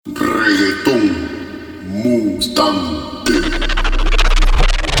Mutante.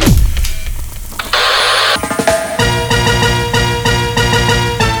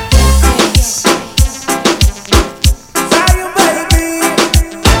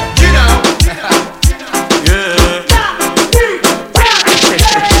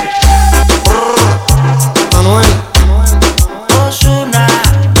 Anuel, Ozuna,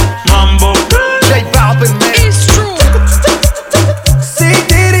 Mambo, It's true. sí,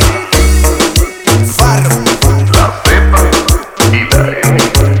 Diri, Farro, La Pepa y Dalex.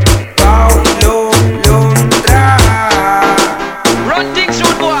 Lunay. Run things,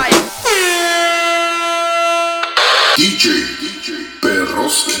 rude boy. DJ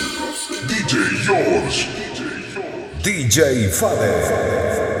Perrosky. DJ Yorsh. DJ Fadex.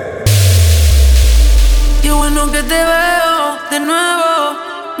 Qué bueno que te veo de nuevo,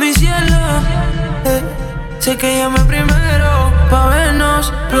 mi cielo. Sé que llamé primero pa'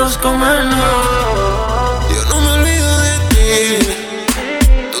 vernos, los comernos. Yo no me olvido de ti,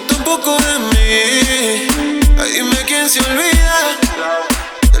 tú tampoco de mí. Ay, dime quién se olvida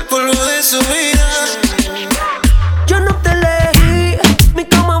del polvo de su vida. Yo no te elegí, mi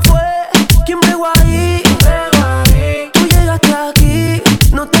cama fue quien pegó ahí. Tú llegaste aquí,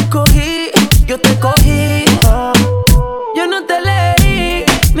 no te escogí, yo te cogí. Yo no te elegí,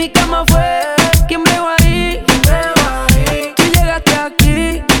 mi cama fue quien pegó ahí. Tú llegaste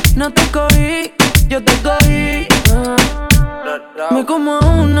aquí, no te escogí, yo te cogí. Me como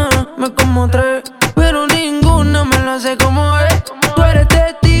una, me como tres, pero ninguna me lo hace como es. Tú eres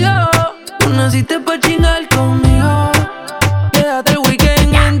testigo, tú naciste pa' chingar conmigo. Quédate el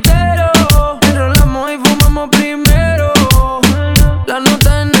weekend entero, enrolamos y fumamos primero. La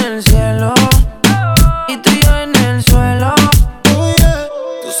nota en el cielo y tú y yo en el suelo. Oh yeah.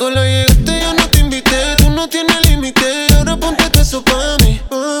 Tú solo llegaste, yo no te invité. Tú no tienes límite, ahora ponte eso pa' mí.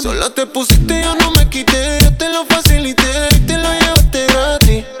 Solo te pusiste, yo no me quité. Yo te lo facilité y te lo llevaste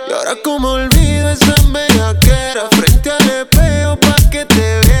gratis. Y ahora como olvido esa bellaquera, frente al espejo pa' que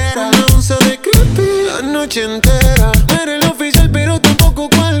te viera. Una onza de creepy la noche entera. No eres el oficial pero tampoco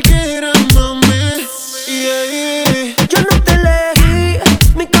cualquiera, mami. Yeah. Yo no te elegí,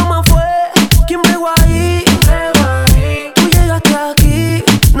 mi cama fue quien pegó ahí. Tú llegaste aquí,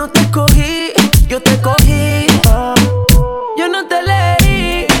 no te escogí, yo te cogí. Yo no te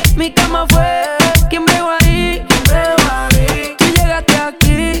elegí, mi cama fue quien pegó ahí. Tú llegaste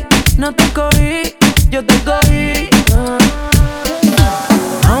aquí, no te escogí, yo te cogí.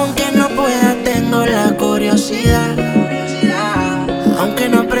 Aunque no pueda, tengo la curiosidad. Aunque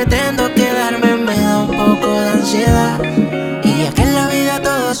no pretendo quedarme, me da un poco de ansiedad. Y es que en la vida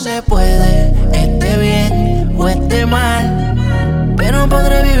todo se puede, esté bien o esté mal. Pero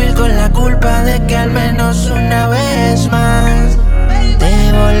podré vivir con la culpa de que al menos una vez más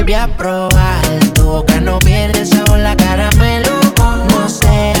te volví a probar. Tu boca no pierde sabor, la caramelo. Nos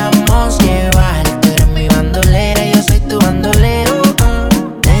dejamos llevar. Tú eres mi bandolera, yo soy tu bandolero.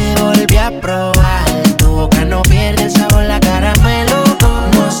 Te volví a probar. Tu boca no pierde sabor, la caramelo.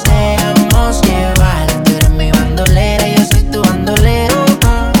 Nos dejamos llevar. Tú eres mi bandolera, yo soy tu bandolero.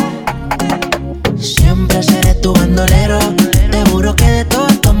 Siempre seré tu bandolero. Te juro que de todo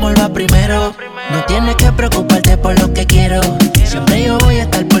esto va primero. No tienes que preocuparte por lo que quiero. Siempre yo voy a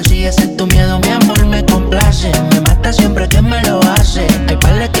estar por si ese es tu miedo. Mi amor me complace, me mata siempre que me lo hace. Hay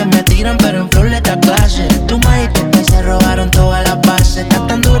pales que me tiran pero en flor le da clase. Tu marido que se robaron todas las bases. Está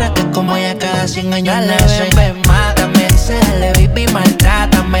tan dura que como ella cada 100 años nace. Ven, mátame, dice dale baby,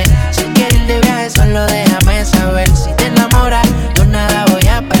 maltrátame. Si quieres ir de viaje solo déjame saber. Si te enamoras yo nada voy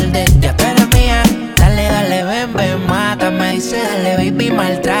a perder. Ya tú eres mía, dale, ven, mátame. Dice dale baby,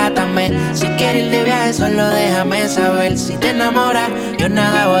 maltrátame. Si quieres ir de viaje solo déjame saber. Si te enamoras yo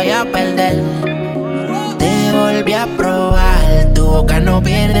nada voy a perder. Te volví a probar. Tu boca no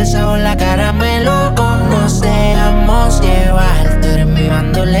pierde sabor, la caramelo. Nos dejamos llevar. Tú eres mi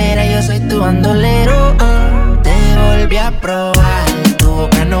bandolera, yo soy tu bandolero. Te volví a probar. Tu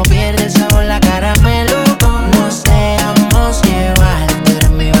boca no pierde sabor, la caramelo. Nos dejamos llevar. Tú eres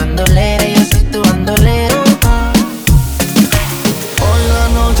mi bandolera, yo soy tu bandolero. Hoy la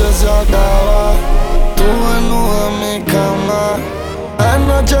noche se acaba, tú desnuda en mi cama.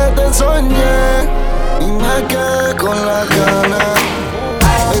 Anoche te soñé y me quedé con la gana.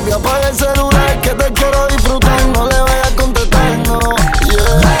 Baby, apaga el celular que te quiero disfrutar. No le vayas contestando,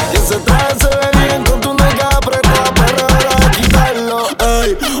 yeah. Y ese traje se ve bien con tu nalga apretada, pero ahora de quitarlo.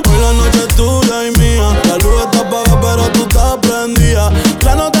 Ey, hoy la noche es tuya y mía. La luz está apagada pero tú estás prendida.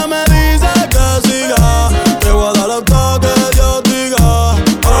 La nota me dice que siga. Te voy a dar hasta que Dios diga.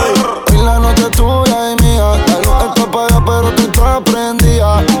 Ey. Hoy la noche es tuya y mía. La luz está apagada pero tú estás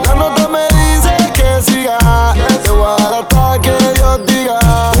prendida. La nota me dice que siga.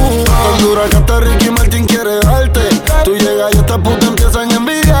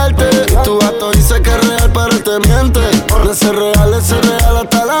 real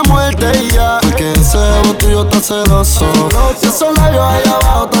hasta la muerte y ya. Porque ese ego tuyo está celoso. Y esos labios allá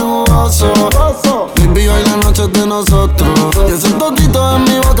abajo tan jugosos. Baby, hoy la noche es de nosotros. Y ese totito en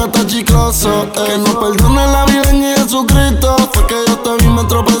mi boca está chicloso. Que nos perdone la vida en Jesucristo. Fue que yo te vi, me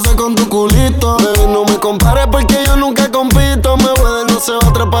tropecé con tu culito. Baby, no me compares porque yo nunca compito. Me voy de no se va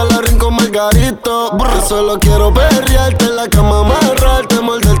a trepar la ring con Margarito. Yo solo quiero perrearte en la cama, amarrarte,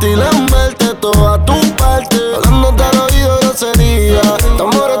 morderte y lamberte toda tu parte. Hablándote al oído grosería. Tu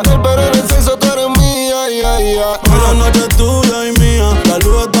amor es tal, pero en el sexo tú eres mía, ya, ya. Hoy la noche es tuya y mía. La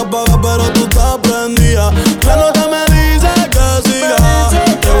luz está apagada, pero tú estás prendida. La nota me dice que siga.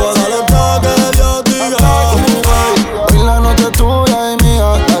 Te voy a dar hasta que Dios diga. Hoy la noche es tuya y mía.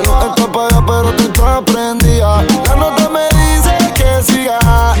 La luz está apagada, pero tú estás prendida. La nota me dice que siga.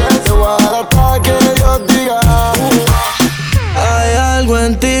 Te voy a dar hasta que Dios diga. Hay algo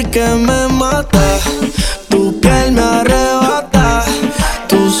en ti que me mata. Tu piel me arrebata.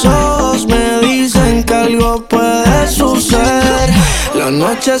 Tus ojos me dicen que algo puede suceder. La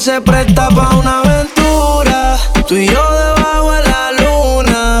noche se presta pa' una aventura. Tú y yo debajo de la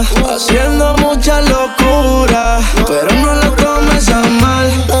luna, haciendo mucha locura, pero no lo tomes a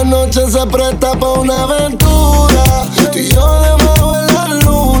mal. La noche se presta pa' una aventura. Tú y yo debajo de la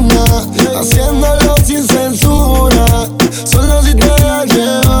luna, haciéndolo sin censura. Solo si te dejas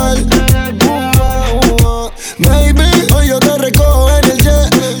llevar. Baby, hoy yo te recojo en el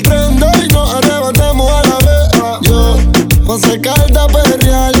jet. Prendo y nos arrebatamos a la vez. Yo voy a sacarte a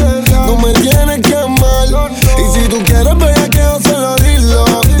perrear. No me tienes que amar. Y si tú quieres ver que yo solo dilo.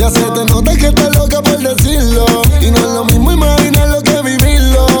 Ya se te nota que estás loca por decirlo. Y no es lo mismo imaginarlo que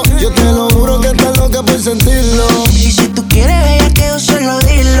vivirlo. Yo te lo juro que estás loca por sentirlo. Y si tú quieres ver que yo solo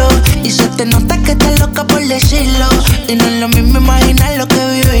dilo. Y se te nota que estás loca por decirlo. Y no es lo mismo imaginarlo que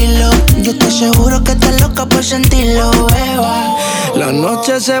vivirlo. Yo te aseguro que estás loca por sentirlo, beba. La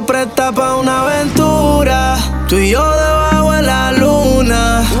noche se presta pa' una aventura. Tú y yo debajo de la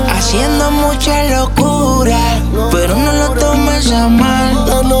luna, Haciendo mucha locura, pero no lo tomes a mal.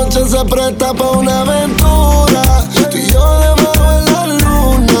 La noche se presta pa' una aventura. Tú y yo debajo de la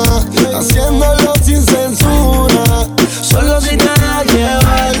luna, haciéndolo sin censura. Solo si te dejas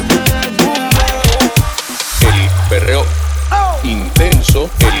llevar. El perreo intenso,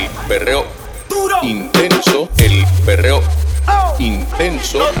 el perreo intenso, el perreo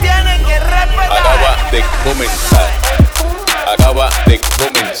intenso. Tienen que respetar. Acaba de comenzar. Acaba de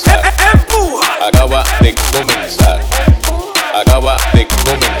comenzar. Acaba de comenzar. Acaba de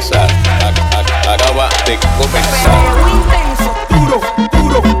comenzar. Acaba de comenzar. Perreo intenso. Duro,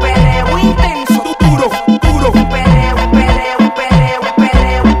 duro. Perreo intenso. Duro, duro. Perreo, perreo, perreo,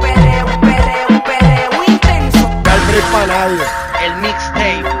 perreo, perreo, perreo, perreo intenso. El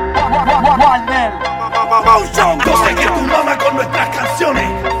mixtape. No sé que tu mamá con nuestras canciones.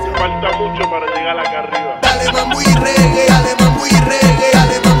 Falta mucho para llegar acá arriba. Dale mambo y reggae, dale mambo y reggae,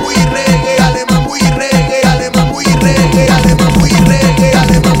 dale mambo y reggae, dale mambo y reggae, dale mambo y reggae, dale mambo y reggae,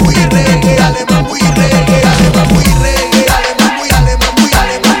 dale mambo y reggae, dale mambo y reggae, dale mambo y reggae, dale mambo y dale mambo y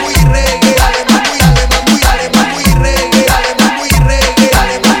dale mambo y reggae, dale mambo y dale mambo y dale mambo y reggae, dale mambo y reggae,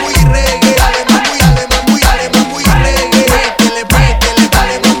 dale mambo y reggae, dale mambo y dale mambo y dale mambo y reggae. Métele, métele,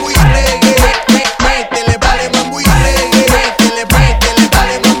 dale mambo y reggae, métele, dale mambo y reggae, métele, métele,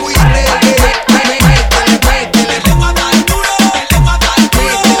 dale mambo y reggae, métele, métele, le va a dar duro, le va a dar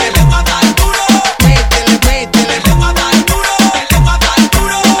duro, le va a dar duro, métele, métele, le va a dar duro, le va a dar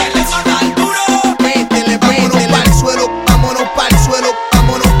duro, le va a dar duro, métele, métele, pa'l suelo, vámonos pa'l suelo,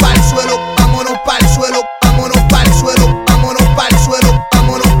 vámonos pa'l suelo, vámonos pa'l suelo, vámonos pa'l suelo, vámonos pa'l suelo,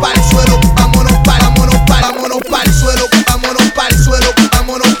 vámonos pa'l suelo, vámonos pa'l, vámonos pa'l suelo, vámonos pa'l suelo,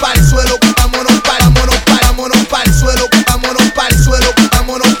 vámonos pa'l suelo, vámonos pa'l, vámonos pa'l suelo, vámonos pa'l suelo,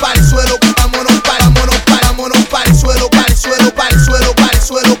 vámonos pa'l suelo, vámonos pa'l, vámonos pa'l suelo, pa'l suelo, pa'l suelo, pa'l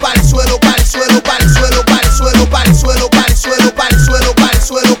suelo, pa'l suelo, pa'l suelo, pa'l suelo, pa'l suelo, pa'l suelo, pa'l suelo, pa'l suelo, pa'l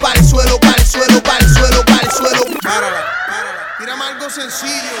suelo, pa'l suelo, pa'l suelo, pa'l suelo, pa'l suelo. Párala, tírame algo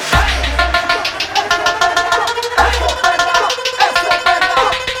sencillo.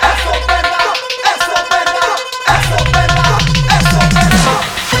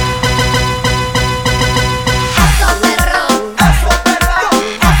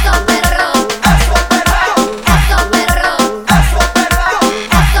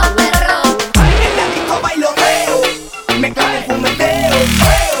 En la disco bailoteo, me clavo un fumeteo.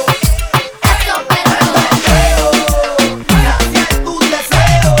 Saciar tus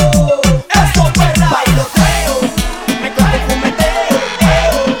deseos. Eso es verdad. Bailoteo, me clavo un fumeteo.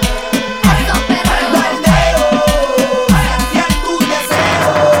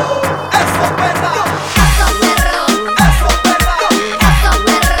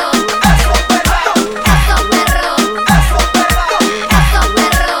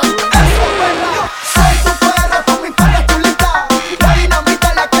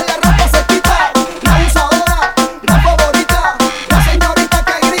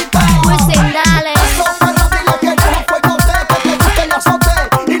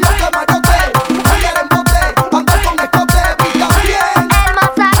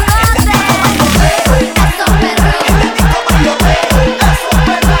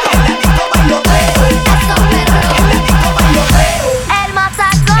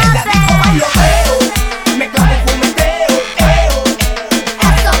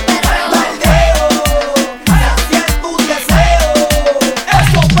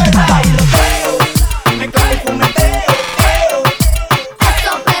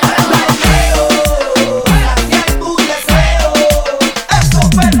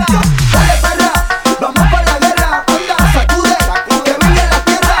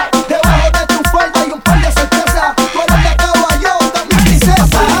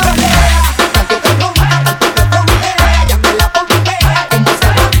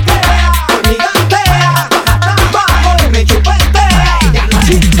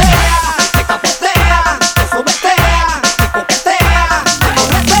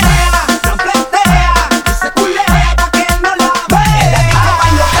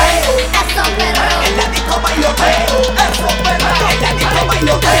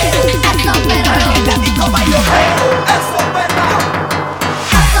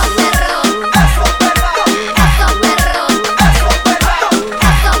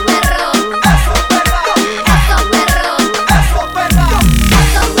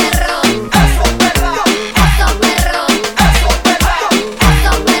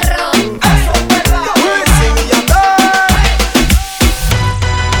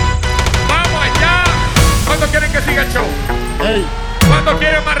 ¿Cuántos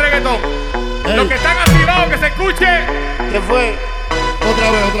quieren más reggaetón? Los que están activados, que se escuche. ¿Qué fue? Otra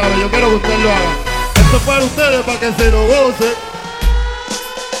vez, yo quiero que usted lo haga. Esto es para ustedes, para que se lo gocen.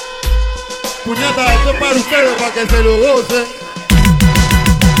 Puñeta, esto es para ustedes, para que se lo gocen.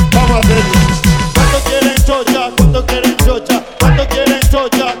 Vamos a hacerlo. ¿Cuánto quieren chocha? ¿Cuánto quieren chocha? ¿Cuánto quieren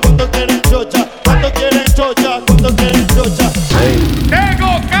chocha? ¿Cuánto quieren chocha? ¿Cuánto quieren chocha? ¿Cuánto quieren chocha?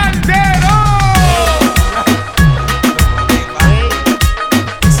 Tego Calderon.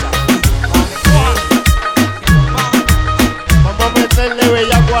 Vamos a meterle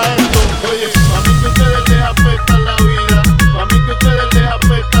bellaco a esto. Oye, a mí que ustedes les afectan la vida. A mí que ustedes les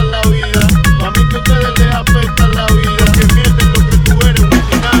afectan la vida. A mí que ustedes les afectan la vida. Que mienten lo que tú eres un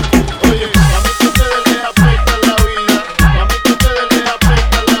gigante. Oye,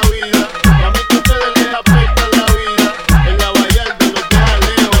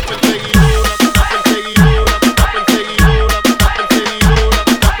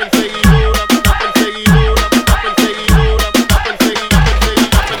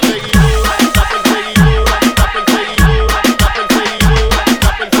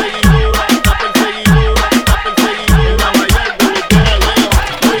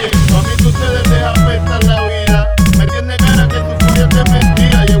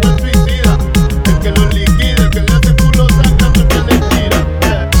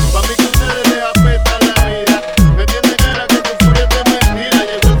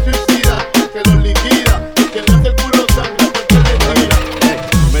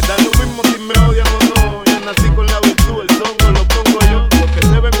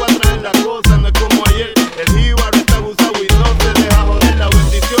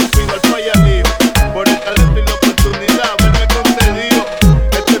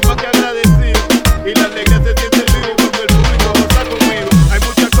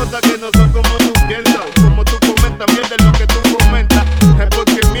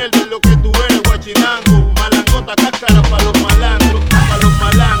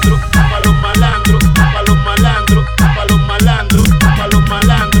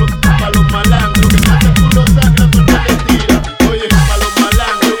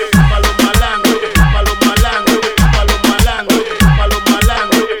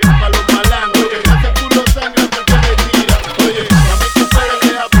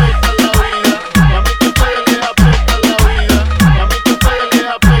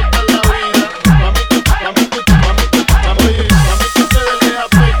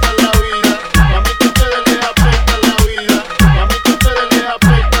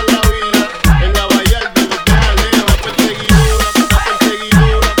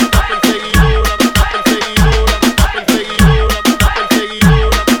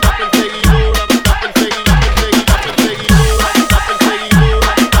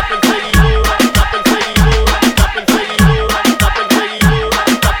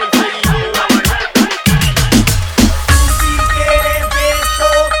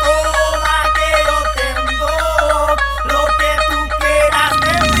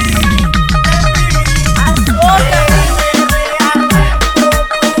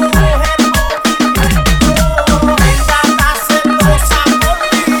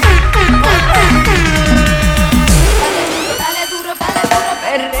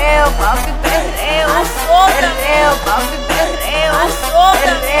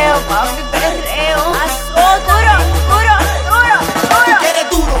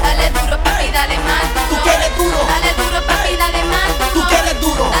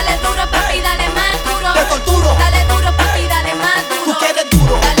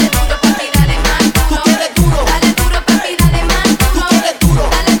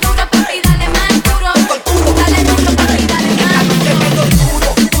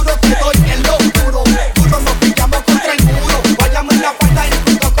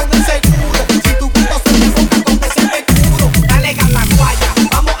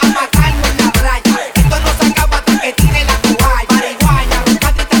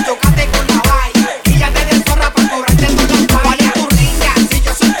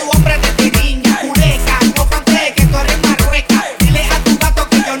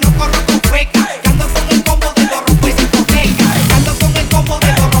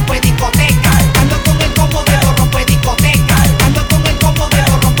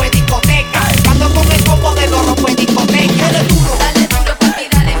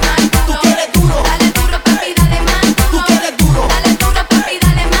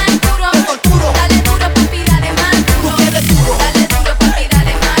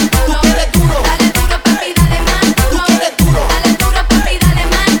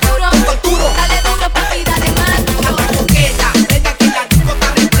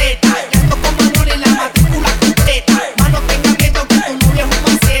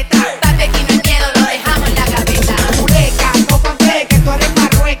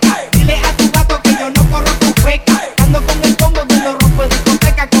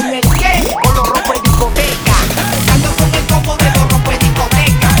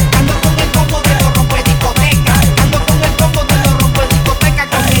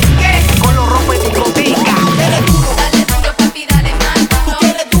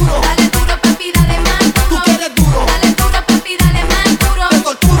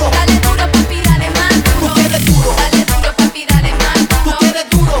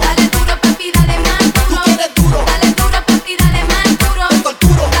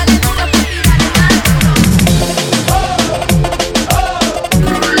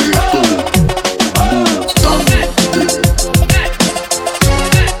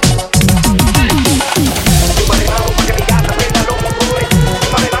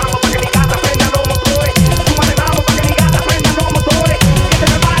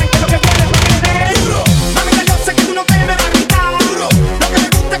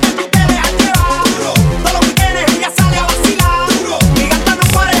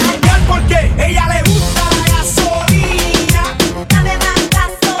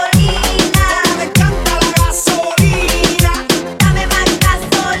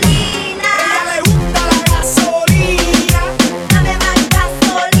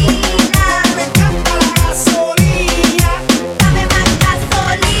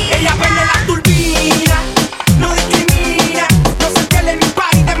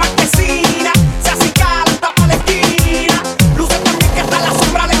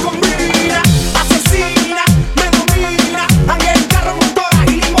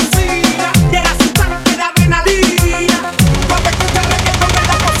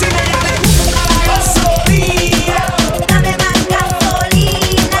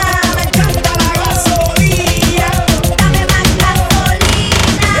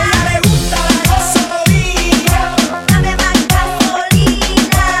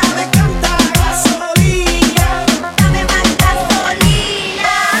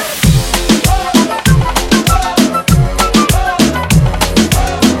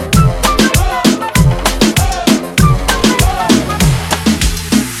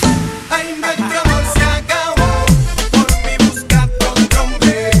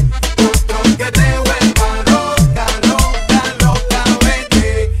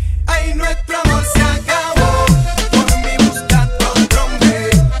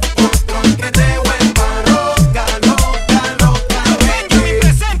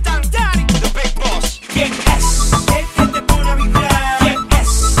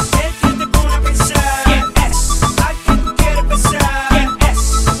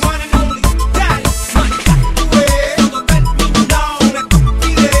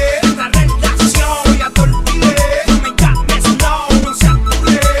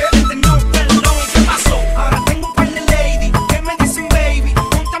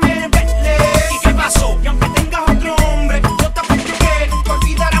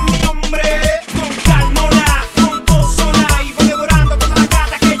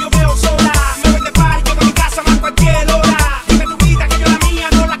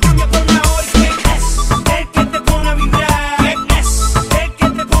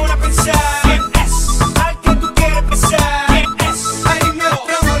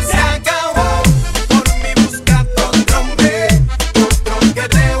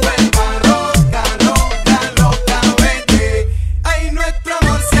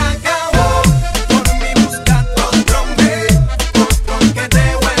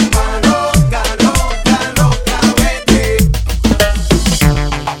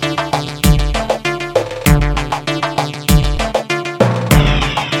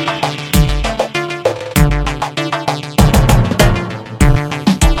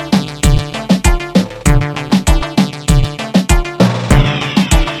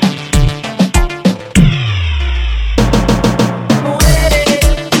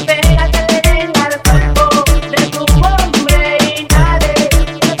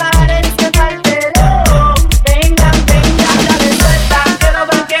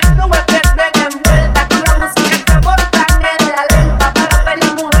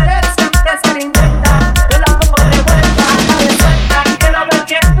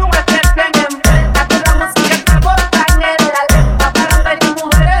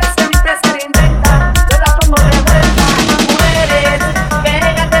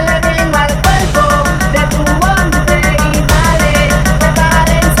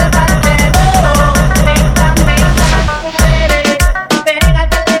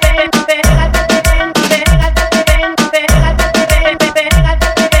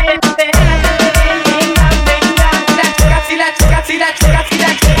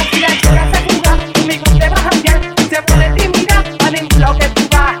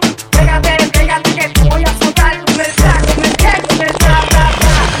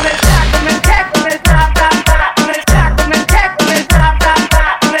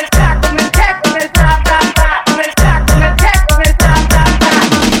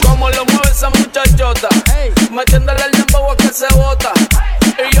 Metiéndole el dembow a que se bota.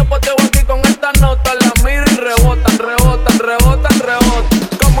 Y yo poteo aquí con esta nota. La miro y rebotan, rebotan, rebotan,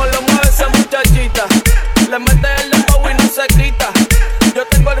 rebotan. Como lo mueve esa muchachita. Le mete el dembow y no se quita. Yo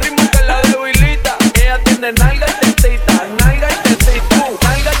tengo el ritmo que la debilita. Ella tiene nalga y tetita, nalga y tetita,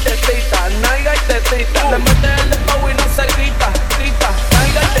 nalga y tetita, nalga y tetita. Le mete el dembow y no se quita, quita,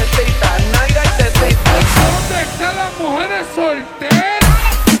 nalga y tetita, nalga y tetita. ¿Dónde están las mujeres solteras?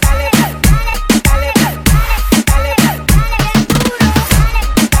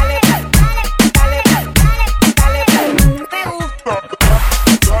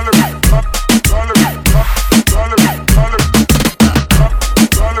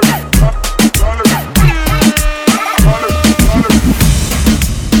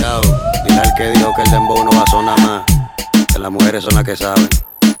 Que el dembow no va a sonar más, que las mujeres son las que saben,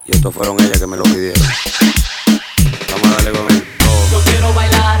 y estos fueron ellas que me lo pidieron. Vamos a darle con él. Yo quiero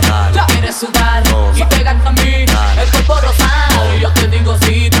bailar, tú quieres sudar y pegarte a mí, el cuerpo rosado. Y yo te digo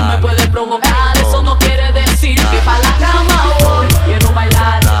si tú me puedes provocar, eso no quiere decir que pa' la cama voy. Quiero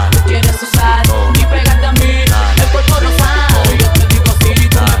bailar, tú quieres usar y pegarte a mí, el cuerpo rosado. Y yo te digo si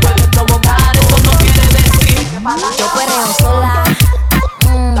tú me puedes provocar, eso no quiere decir que pa' la cama. Yo perreo sola.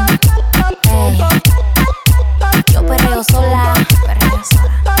 Yo perreo sola, perreo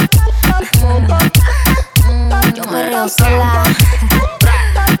sola. Yo perreo sola.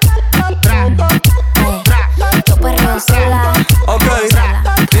 Yo perreo sola. Ok,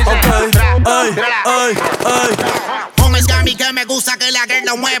 ay. Hombres que a mí que me gusta que la girl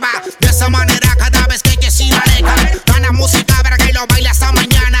lo mueva. De esa manera cada vez que si la deja. Gana música para que lo baile hasta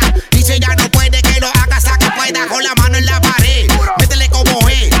mañana. Y si ya no puede que lo haga hasta que pueda. Con la mano en la pared, métele como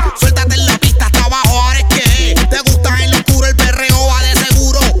es. Suéltate en la pista hasta abajo, ahora es que es. Te gusta en lo oscuro, el perreo va de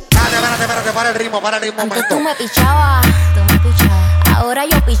seguro. Espérate, para el ritmo. Antes tú me pichabas, ahora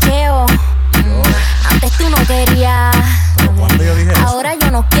yo picheo. Antes tú no querías, ahora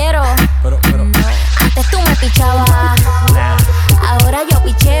yo no quiero. Antes tú me pichabas, ahora yo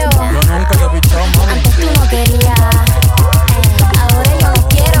picheo. Antes tú no querías, ahora yo no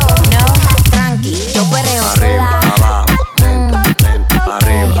quiero. No, tranqui, yo perreo sola. Abajo, lento, lento,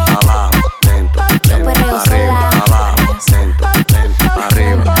 arriba, abajo, lento, lento, arriba, abajo, lento, lento,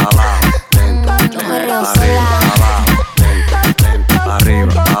 arriba, abajo, lento, lento, arriba, abajo, lento, lento,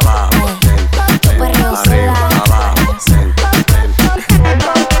 arriba, abajo, lento, lento, arriba, abajo, lento, lento.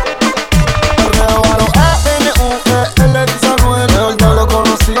 Perreo a los A-N-U-E-L, dice Anuel. Mejor ya lo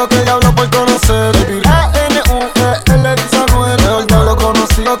conocí, que ya hablo por conocer. A-N-U-E-L, dice Anuel. Mejor ya lo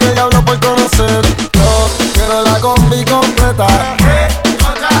conocí, que ya hablo por conocer. Yo quiero la combi completa.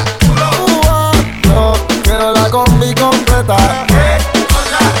 Yo quiero la combi completa.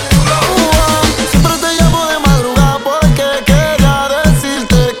 Siempre te llamo de madrugada porque quería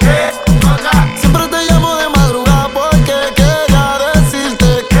decirte que. Siempre te llamo de madrugada porque quería decirte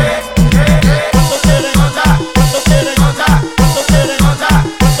que. ¿Cuánto quieren gozar? ¿Cuánto quieren gozar? ¿Cuánto quieren gozar?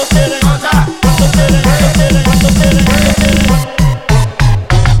 ¿Cuánto quieren gozar? ¿Cuánto quieren?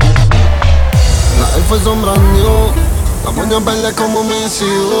 La Air Force son brand new. La moña verde como mis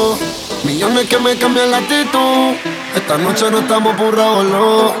hijos. Millones que me cambian la actitud. Esta noche no estamos burrados,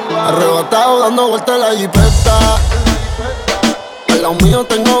 no. Arrebatado dando vueltas en la jipeta. Al lado mío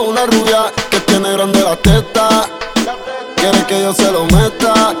tengo una rubia que tiene grande la teta. Quiere que yo se lo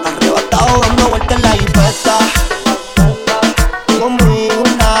meta. Arrebatado dando vueltas en la jipeta. Conmigo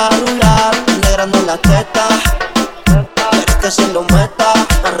una rubia alegrando la teta. Quiere que se lo meta.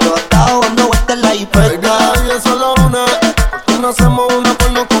 Arrebatado dando vueltas en la jipeta. Y es solo una. No hacemos una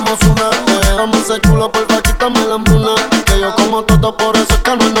porno como Ozuna. Dame ese culo, porfa, quítame la hambruna. Que yo como todo, por eso es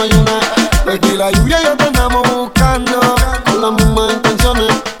que no hay una. Desde la lluvia ya te andamos buscando. Con las mismas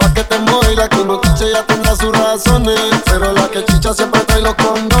intenciones. Pa' que te mueva y la que no chiche ya tendrá sus razones. Pero la que chicha siempre trae los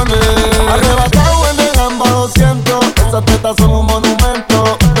condones. Arrebatado en el Amba 200. Esas tetas son un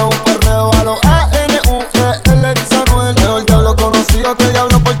monumento. De un perreo a los A-N-U-E-L, dice Anuel. Mejor ya lo conocido que ya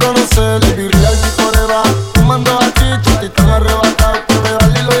hablo por conocer. El real tipo de va. Fumando aquí, chutito en arrebatado. Quiero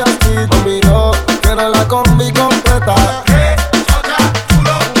darle hilo y así. Conmigo, quiero la combi completa.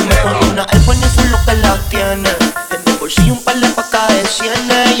 Una Air Force eso es lo que la tiene. En el bolsillo un par de pacas de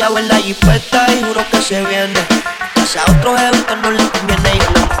cienes. Ya en la jipeta y juro que se viene. Casi a otros eventos no le conviene. Y la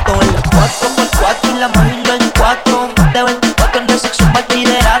moto en la 4x4 y la máquina en 4. Más de 24 en de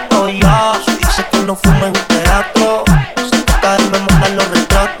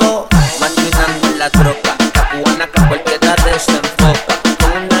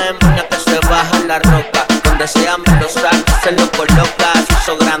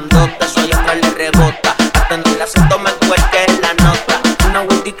beso grandote, soy otra le rebota. Hasta en el acento me cuelgue la nota. Una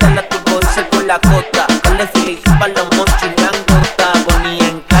vueltita en la turbo hice por la cota. Dale feliz pa' los mochis y langota. Bonnie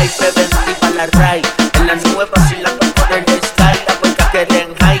en Kai, preventiva la Ray. En la nube vacilando por el sky. La vuelta que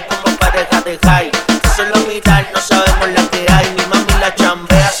den high como pareja de high. Solo mirar, no sabemos la que hay. Mi mami la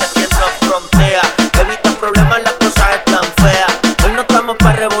chambea, sé quién nos frontea. Evita problemas, las cosas están feas. Hoy no estamos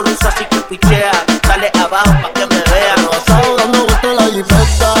pa' revolución, así que pichea. Dale abajo pa' que me vean. Pasado dando vueltas la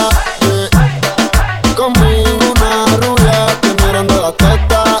jipeta, conmigo una rubia que mirando la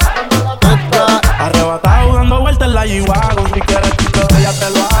teta. Arrebatado dando vueltas en la G-Wagon. Si quieres tú te ya te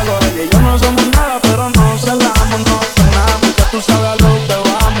lo hago. Ella y yo no somos nada, pero no celamos, no cenamos. Ya tú sabes a lo que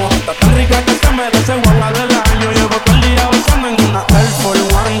vamos. Está tan rica que se merece guagua del año. Llevo todo el día besando en una Air Force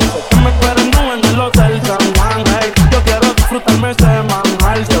One. Sé que me esperen nube en el Hotel San Juan. Hey, yo quiero disfrutarme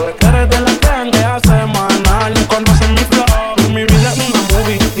semanal. Se ve que eres de la que janguea semanal. Conocen mi flow, mi vida es una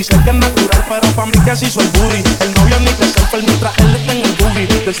movie. Dice que es natural, pero pa' mí que sí soy booty. El novio ni que selfie mientras él está en el boogie.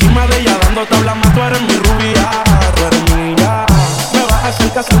 De encima de ella dando tabla más, tú eres mi rubia. Tú eres mía. Me vas a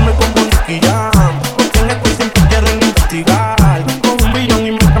hacer casarme con Nicky Jam. Porque en este siempre quieren investigar. Con un billón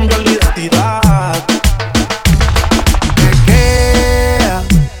y me cambió la identidad. Me queda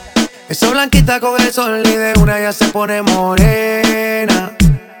esa blanquita con el sol y de una ya se pone morena.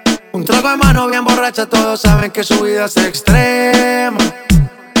 Un trago de mano bien borracha, todos saben que su vida es extrema.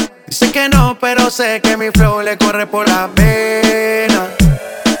 Dice que no, pero sé que mi flow le corre por la vena.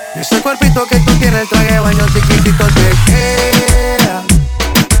 Ese cuerpito que tú tienes, el traje de baño chiquitito te queda.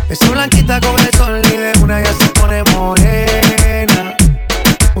 Esa blanquita con el sol y de una ya se pone morena.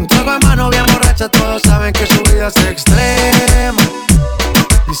 Un trago de mano bien borracha, todos saben que su vida es extrema.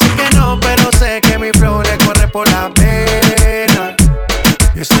 Dice que no, pero sé que mi flow le corre por la vena.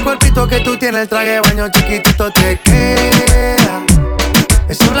 Ese cuerpito que tú tienes, el traje de baño chiquitito te queda.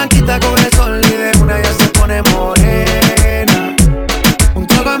 Esa blanquita con el sol y de una ya se pone morena. Un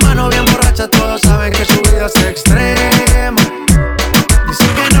trago de mano bien borracha, todos saben que su vida es extrema. Dice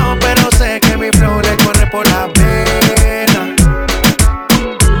que no, pero sé que mi flow le corre por la vena.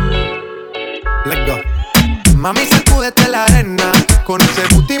 Let's go. Mami, sacúdete la arena. Con ese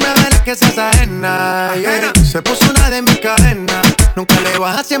booty me duele que seas ajena, yeah. Se puso una de mis cadenas. Nunca le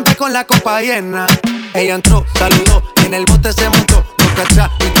baja, siempre con la copa llena. Ella entró, saludó, y en el bote se montó. No cachá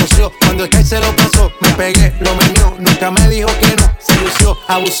y tosió, cuando el que se lo pasó. Me pegué, lo menió, nunca me dijo que no. Se lució,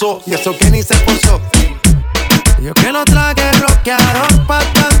 abusó, y eso que ni se esforzó. Yo que no traje bloqueador pa'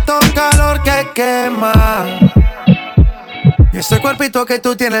 tanto calor que quema. Y ese cuerpito que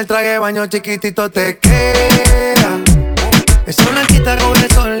tú tienes, el traje de baño chiquitito te queda. Esa blanquita con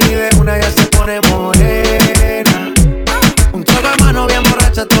el sol y de una ya se pone morena. Un trago de mano bien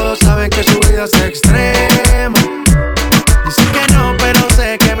borracha, todos saben que su vida es extrema. Dice que no, pero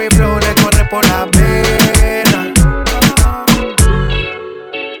sé que mi flow le corre por la vena.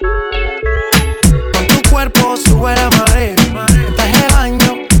 Con tu cuerpo sube la marea. En traje de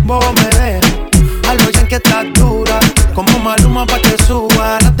baño, bobo me deja. Algo ya que estás dura, como Maluma pa' que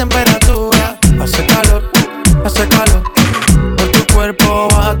suba la temperatura. Hace calor, hace calor. Por tu cuerpo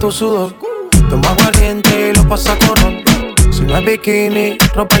baja tu sudor. Toma aguardiente y lo pasa con ron. Si no es bikini,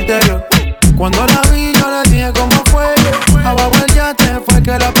 ropa interior. Cuando la vi yo le dije cómo fue. Abajo el yate fue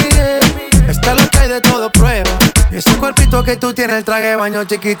que la pillé. Está lo que hay de todo prueba. Y ese cuerpito que tú tienes, el traje de baño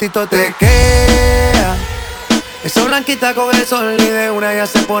chiquitito te queda. Esa blanquita con el sol y de una ya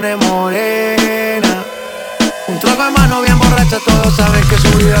se pone morena. Un trago de mano bien borracha, todos saben que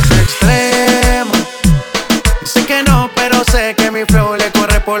su vida es extrema. Dice que no, pero sé que mi flow le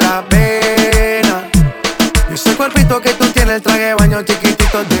corre por la vena. Y ese cuerpito que tú tienes, el traje de baño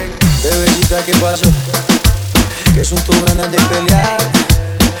chiquitito te... Bebecita, ¿qué pasó? Que son tus ganas de pelear.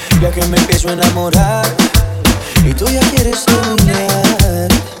 Ya que me empiezo a enamorar y tú ya quieres terminar.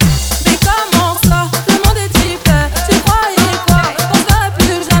 Mais comment ça, le monde est hyper. Tu croyais quoi? Penserais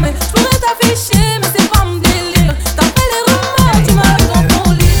plus jamais. Je pourrais t'afficher, mais c'est pas mon délire. T'as fait les rumeurs, tu m'as eu dans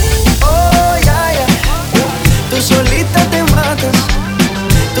ton lit. Oh, yeah, yeah. Tú solita te matas.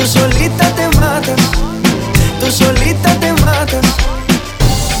 Tú solita te matas. Tú solita te matas.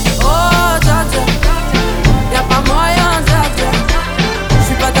 Oh, dja dja, y'a pas moyen, dja dja.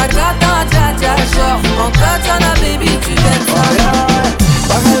 J'suis pas ta gata, dja dja. Genre, en katana, baby, tu t'aimes ça.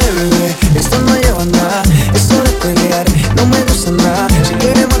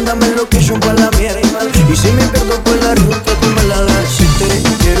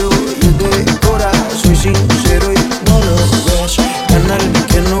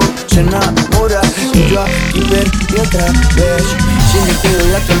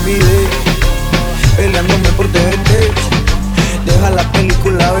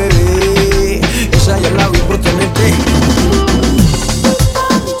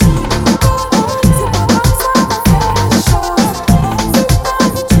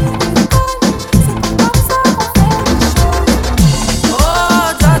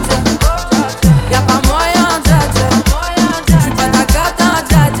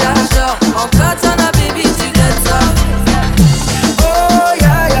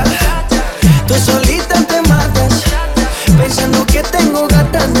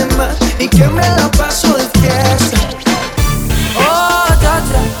 de más y que me la paso de fiesta. Oh,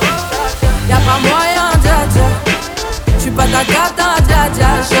 dja-dja, y'a pas moyen, dja-dja. J'suis pas ta cata, dja-dja.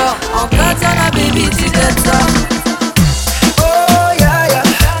 Genre, en katana, baby, tu t'aimes ça. Oh, ya, ya.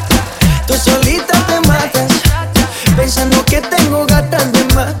 Tú solita te matas, pensando que tengo gatas de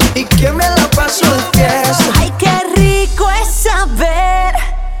más y que me la paso de fiesta. Ay, qué rico es saber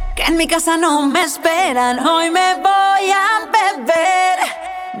que en mi casa no me esperan. Hoy me voy a beber,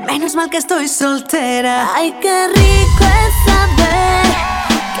 menos mal que estoy soltera. Ay, qué rico es saber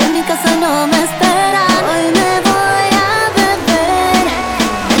que en mi casa no me esperan. Hoy me voy a beber,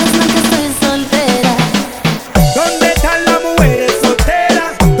 menos mal que estoy soltera. ¿Dónde están las mujeres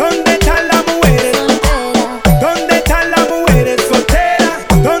solteras? ¿Dónde están las mujeres? ¿Dónde están las mujeres solteras?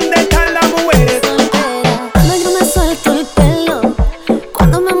 ¿Dónde están las mujeres? Cuando yo me suelto el pelo,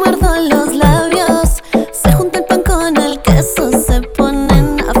 cuando me muerdo los labios, se junta el pan con el queso, se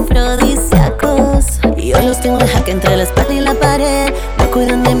ponen afrodisíacos. Y yo los tengo en jaque entre la espalda y la pared, me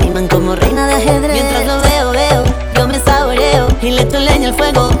cuidan de mí, man, como reina de ajedrez. Mientras lo veo, yo me saboreo y le echo leña al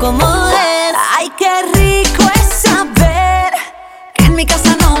fuego como es. Ay, qué rico es saber que en mi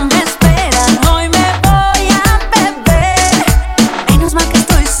casa no me esperan. Hoy me voy a beber, menos mal que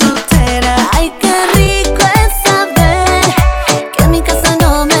estoy soltera. Ay, qué rico es saber que en mi casa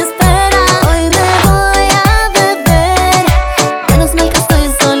no me esperan. Hoy me voy a beber, menos mal que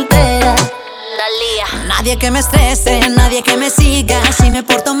estoy soltera. Nadie que me estrese, nadie que me siga. Si me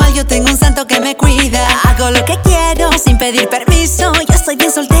porto mal, yo tengo un santo que me cuida. Hago lo que quiero sin pedir permiso. Yo estoy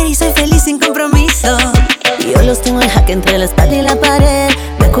bien soltera y soy feliz sin compromiso. Y yo los tengo en jaque entre la espalda y la pared,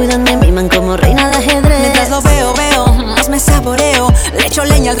 me cuidan de mí, man, como reina de ajedrez. Mientras lo veo, más me saboreo. Le echo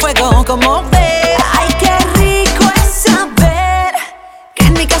leña al fuego como ve. Ay, qué rico es saber que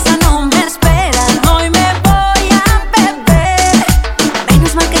en mi casa no me esperan. Hoy me voy a beber,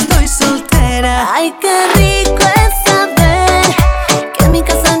 menos mal que estoy soltera. Ay, qué rico es saber que en mi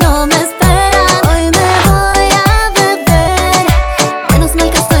casa no me esperan. Hoy me voy a beber, menos mal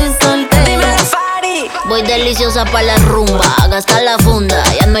que estoy soltera. Dímelo, Fari. Voy deliciosa pa' la rumba, a gastar la funda.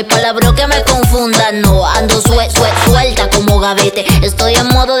 Ya no hay palabra que me confunda. No ando suelta como gavete. Estoy en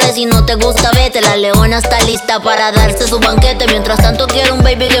modo de si no te gusta vete. La leona está lista para darse su banquete. Mientras tanto quiero un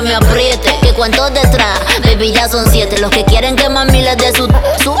baby que me apriete. ¿Que cuántos detrás? Baby ya son 7. Los que quieren que mami les dé su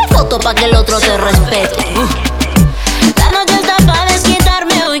foto pa' que el otro se respete. La noche está pa'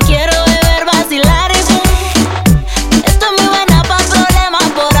 desquitarme. Hoy quiero beber, vacilar y estoy muy buena pa' problemas.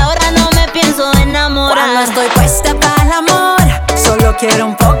 Por ahora no me pienso enamorar. Cuando estoy puesta para el amor, solo quiero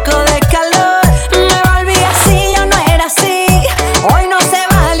un poco de calor. Me volví así, yo no era así. Hoy no se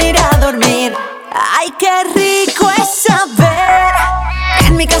vale ir a dormir. Ay, qué rico es saber que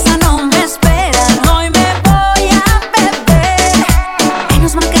en mi casa no me esperan. Hoy me voy a beber,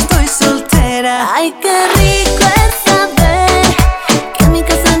 menos mal que estoy soltera. Ay, qué rico es saber que en mi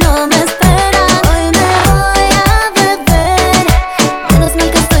casa no me esperan. Hoy me voy a beber, menos mal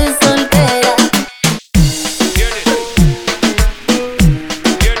que estoy soltera.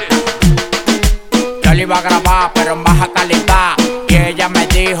 Yo le iba a grabar, pero en baja calidad. Y ella me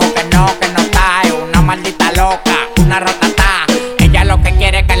dijo que no está. Es una maldita loca, una ratata. Ella lo que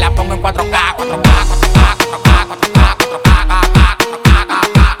quiere es que la ponga en 4K, 4K, 4K, 4K,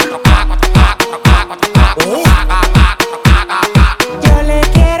 4K, 4K. Yo le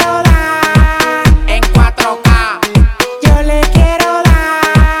quiero dar En 4K, yo le quiero dar,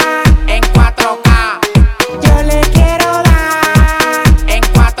 en 4K, yo le quiero dar, en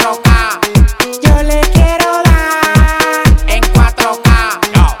 4K, yo le quiero dar. en 4K.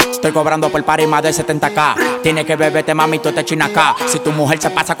 No, estoy cobrando por party más de 70K. Tiene que beberte, mami, tú te china acá. Si tu mujer se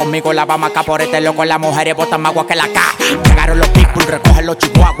pasa conmigo, la vamos acá. Por este loco, las mujeres botan más agua que la K. Llegaron los pitbull, recogen los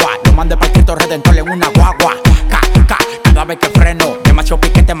chihuahuas. Lo mandé para el Cristo Redentor en una guagua. Cada vez que freno, demasiado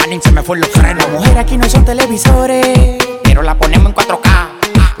piquete, manín, se me fue los frenos. Las mujeres aquí no son televisores, pero la ponemos en 4K.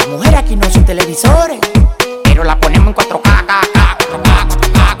 Las mujeres aquí no son televisores, pero la ponemos en 4K.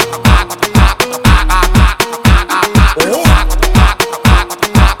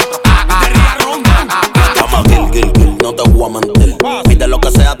 No te voy a mentir. Pide lo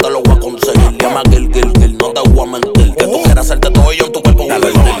que sea, te lo voy a conseguir. Llama Gil, no te voy a mentir. Que tú quieras hacerte todo y yo en tu cuerpo.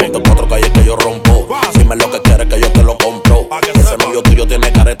 Dale, de 4 calles que yo rompo. Si me lo que quieres que yo te lo compro. Ese novio tuyo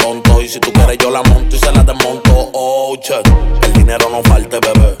tiene cara de tonto. Y si tú quieres yo la monto y se la desmonto. Oh, che, el dinero no falte,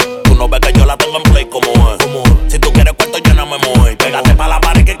 bebé. Tú no ves que yo la tengo en play como es. Si tú quieres cuarto yo no me muevo. Pégate pa' la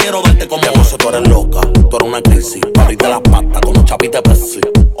pared que quiero darte como es. Tú eres loca, tú eres una crisis. Abrirte las patas con un chapite Pepsi.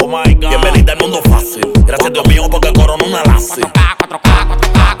 Oh my God, bienvenida al mundo fácil. Gracias Dios mío porque coronó una lazi.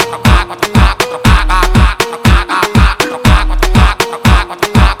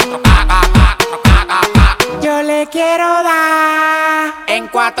 Yo le quiero dar en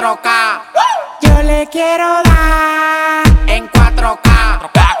 4K. Yo le quiero dar en 4K.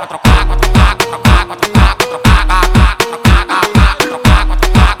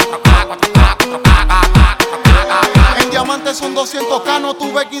 Son 200K, no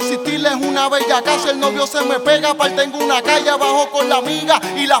tuve que insistirle, es una bella casa. El novio se me pega, aparte tengo una calle abajo con la amiga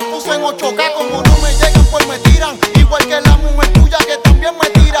y las puse en 8K. Como no me llegan, pues me tiran. Igual que la mujer tuya que también me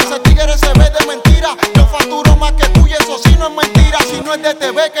tira. Ese tigre se ve de mentira. Yo facturo más que tú y eso sí no es mentira. Si no es de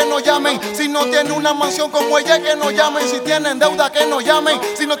TV, que no llamen. Si no tiene una mansión como ella, que no llamen. Si tienen deuda, que no llamen.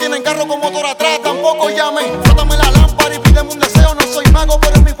 Si no tienen carro con motor atrás, tampoco llamen. Frótame la lámpara y pídeme un deseo. No soy mago,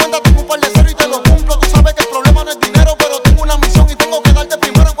 pero en mi cuenta tengo un par de cero y te lo cumplo. Tú sabes que el problema no es dinero, pero tengo una misión y tengo que darte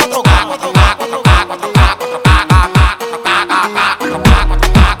primero en 4K.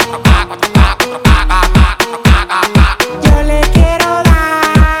 Yo le quiero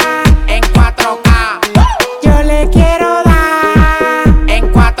dar en 4K. Yo le quiero dar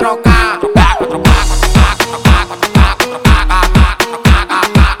en 4K.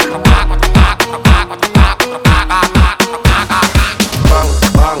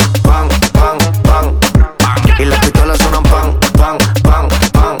 Y las pistolas suenan pan, pan, pan,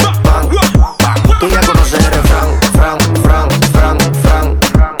 pan, pan. Tú ya conoces el refrán, fran, fran, fran,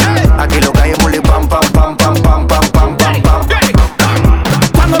 fran. Aquí lo que hay es muli pam, pam, pam, pam, pam, pam, pam, pam, pam.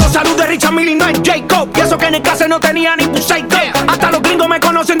 Cuando lo salude Richard Millie no es Jacob. Y eso que en el caso no tenía ni un psycho. Hasta los gringos me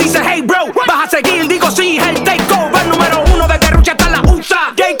conocen, dice hey bro. Vas a seguir, digo sí, es el takeover. Número 1 de Derrucha hasta la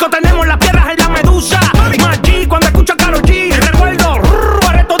USA. Jacob, tenemos las piedras en la medusa. Más G cuando escucho a Karol G. Recuerdo,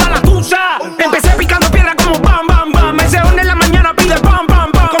 haré toda la tusa. Empecé picando piedra como bam, bam, bam. Me seón en la mañana pide bam,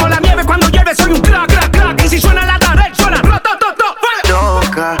 bam, bam. Como la nieve cuando llueve soy un crack, crack, crack. Y si suena la Dalex, suena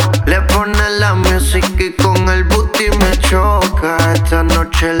Toca, le pone la música y con el booty me choca. Esta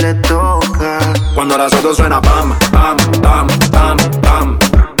noche le toca. Cuando las autos suena pam, pam, pam, pam, pam,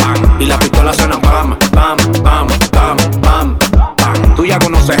 pam. Y las pistolas suenan pam, pam, pam, pam, pam, pam. Tú ya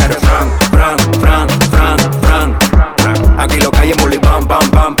conoces el refrán, fran, fran, fran, fran, fran. Aquí lo que hay es muli pam, pam,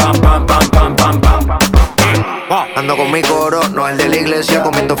 pam, pam, pam, pam, pam, pam, pam. Ando con mi coro, no el de la iglesia.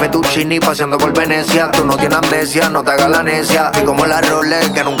 Comiendo fettuccini, paseando por Venecia. Tú no tienes amnesia, no te hagas la necia. Y como la Rolex,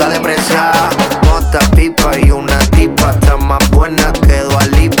 que nunca deprecia. Mota, pipa y una tipa. Está más buena que Dua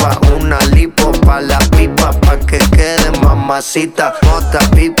Lipa. Una lipo pa' la pipa, pa' que quede mamacita. Mota,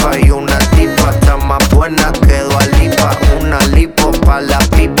 pipa y una tipa. Está más buena que Dua Lipa. Una lipo pa' la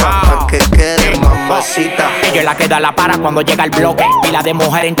pipa, pa' que quede mamacita. Ella la queda la para cuando llega el bloque. Pila de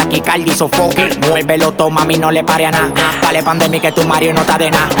mujer en taquicardia y sofoque. Muévelo, toma, mami, no le pare a nada. Dale pandemia que tu Mario no está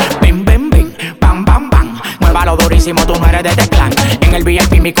de nada. Bim, bim, bim, bam, bam, bam. Muévalo durísimo, tú no eres de este clan. En el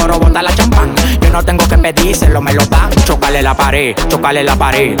VIP mi coro bota la champán. Yo no tengo que pedírselo, me lo dan. Chócale la pared, chócale la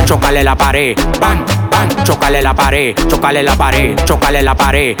pared, chócale la pared. Bam, bam, chócale la pared, chócale la pared, chócale la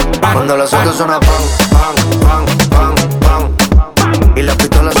pared. Bam, cuando los autos suenan pan, pan, pan, pan, pan. Y las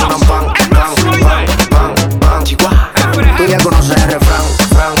pistolas suenan pan, pan, pan, pan, pan. Tú ya conoces el refrán,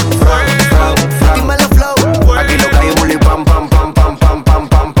 fran, fran, fran, fran. Dímelo flow. Aquí lo que hay es muli pam, pam, pam, pam, pam, pam,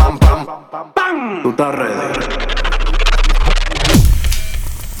 pam, pam, pam. Tú estás ready.